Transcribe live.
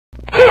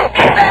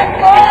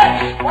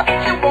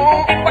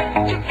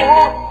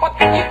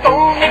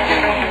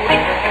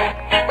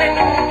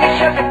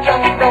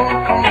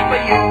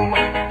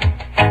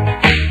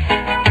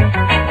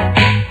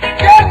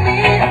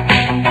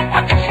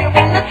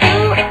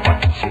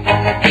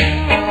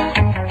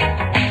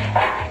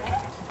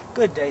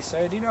Good day,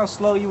 sir. Do you know how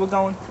slow you were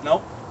going?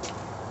 Nope.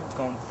 You were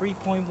going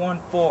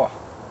 3.14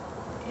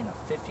 in a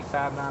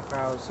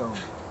 55-mile-per-hour zone.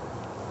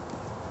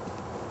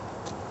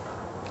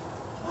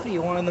 What are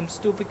you, one of them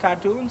stupid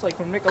cartoons like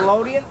from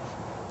Nickelodeon?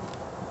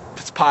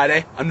 It's Pi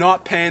Day. I'm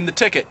not paying the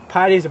ticket.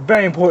 Pi Day is a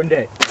very important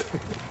day.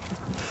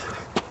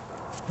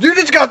 You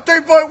just got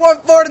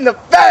 3.14 in the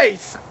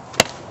face!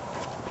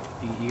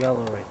 You got a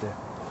little right there.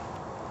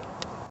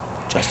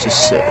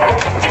 Justice sick.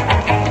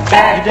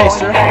 Good day,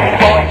 sir.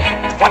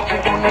 What you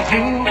gonna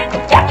do?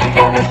 What you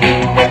gonna do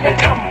when they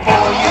come for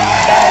you?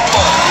 Bad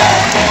boy,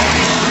 bad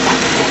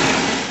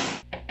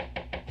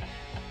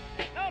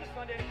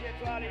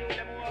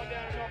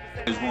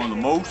boy. Is one of the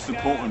most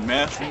important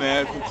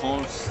mathematical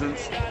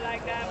constants.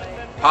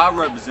 Pi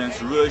represents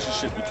the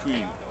relationship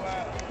between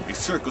a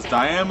circle's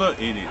diameter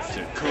and its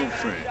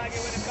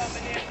circumference.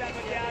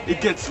 It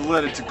gets the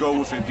letter to go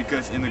with it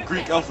because in the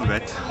Greek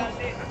alphabet,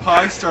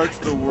 pi starts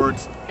the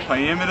words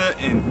piameter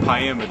and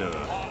piameter.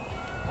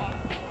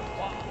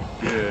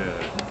 Yeah.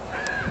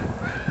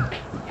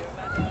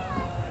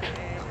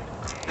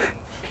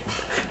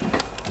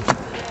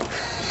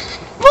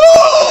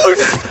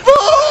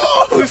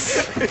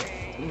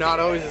 Not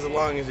always as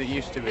long as it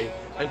used to be.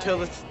 Until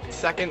the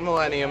second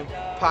millennium,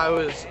 pi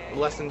was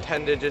less than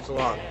 10 digits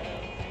long.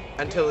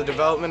 Until the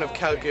development of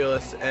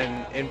calculus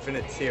and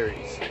infinite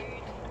series.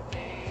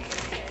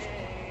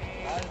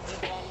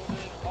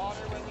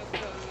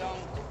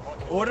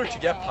 In order to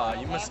get pi,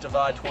 you must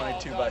divide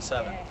 22 by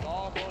 7.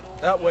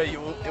 That way it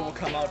will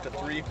come out to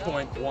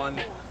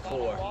 3.14.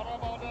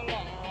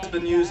 It's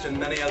been used in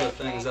many other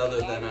things other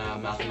than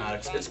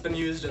mathematics. It's been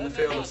used in the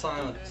field of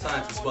science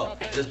as well.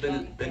 It has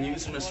been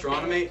used in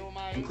astronomy,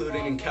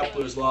 including in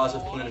Kepler's laws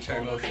of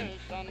planetary motion.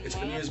 It's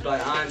been used by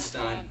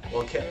Einstein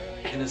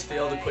in his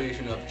field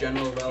equation of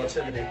general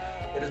relativity.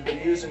 It has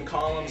been used in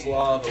Coulomb's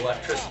law of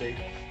electricity,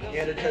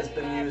 and it has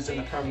been used in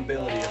the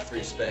permeability of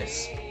free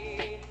space.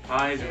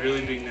 Pi is a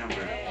really big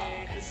number.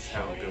 This is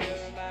how it goes.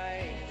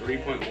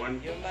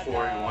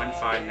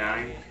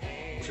 3.14159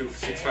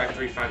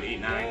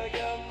 2653589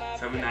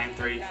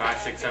 793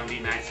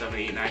 5678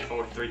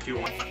 7894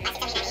 321.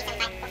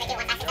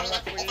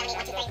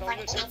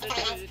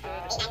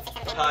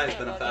 Pi has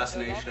been a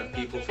fascination of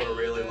people for a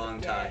really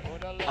long time,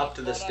 up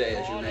to this day,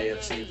 as you may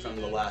have seen from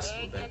the last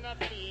little bit.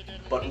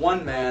 But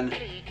one man,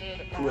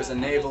 who is a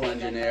naval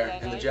engineer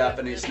in the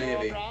Japanese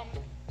Navy,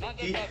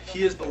 he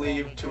is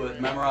believed to have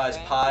memorized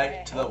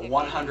pi to the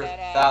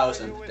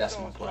 100,000th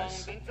decimal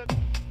place.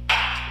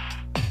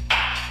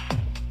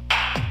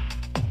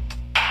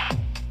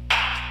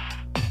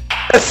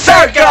 A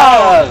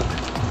circle!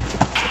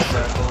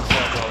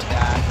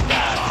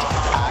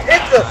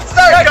 It's a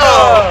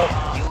circle!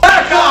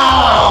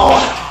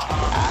 Circle!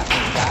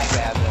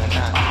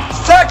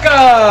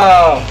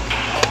 Circle!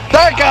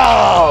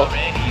 Circle!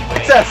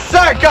 It's a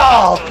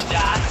circle!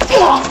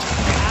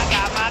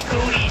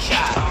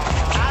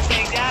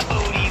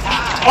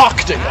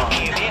 Octagon!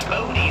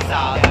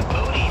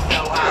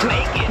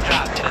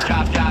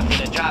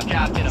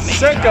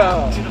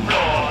 Circle!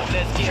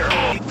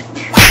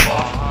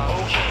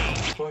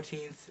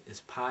 14th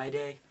is Pi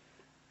Day,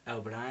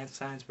 Albert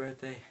Einstein's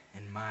birthday,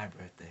 and my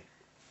birthday.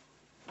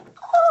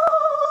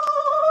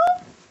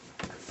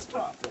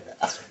 Stop it.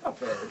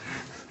 Stop it.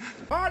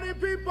 Party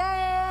people!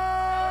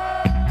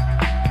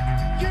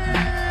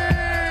 Yeah!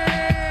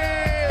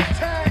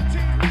 Tag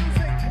team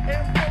music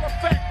in full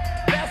effect.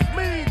 That's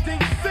me,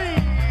 DC,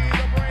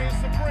 the brain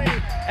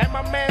supreme. And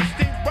my man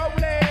Steve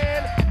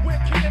Rowland.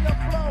 We're kicking the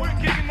flow. We're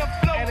kicking the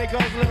flow. And it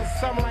goes a little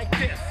something like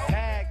this.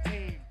 Tag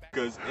team.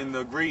 Because in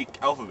the Greek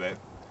alphabet,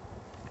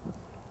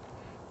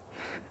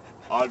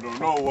 I don't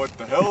know what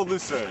the hell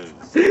this says.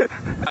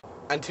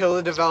 Until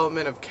the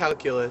development of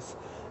calculus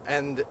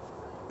and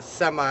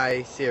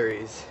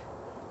semi-series.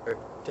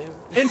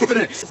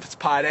 Infinite! It's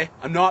Pi Day.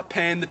 I'm not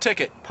paying the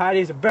ticket. Pi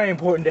Day is a very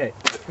important day.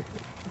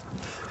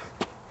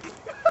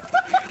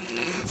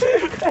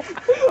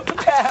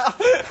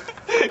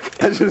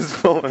 I just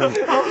filmed.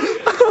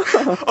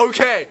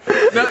 Okay,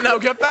 now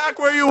get back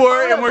where you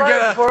were and we're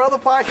gonna... For all the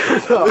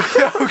podcasts.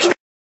 Okay.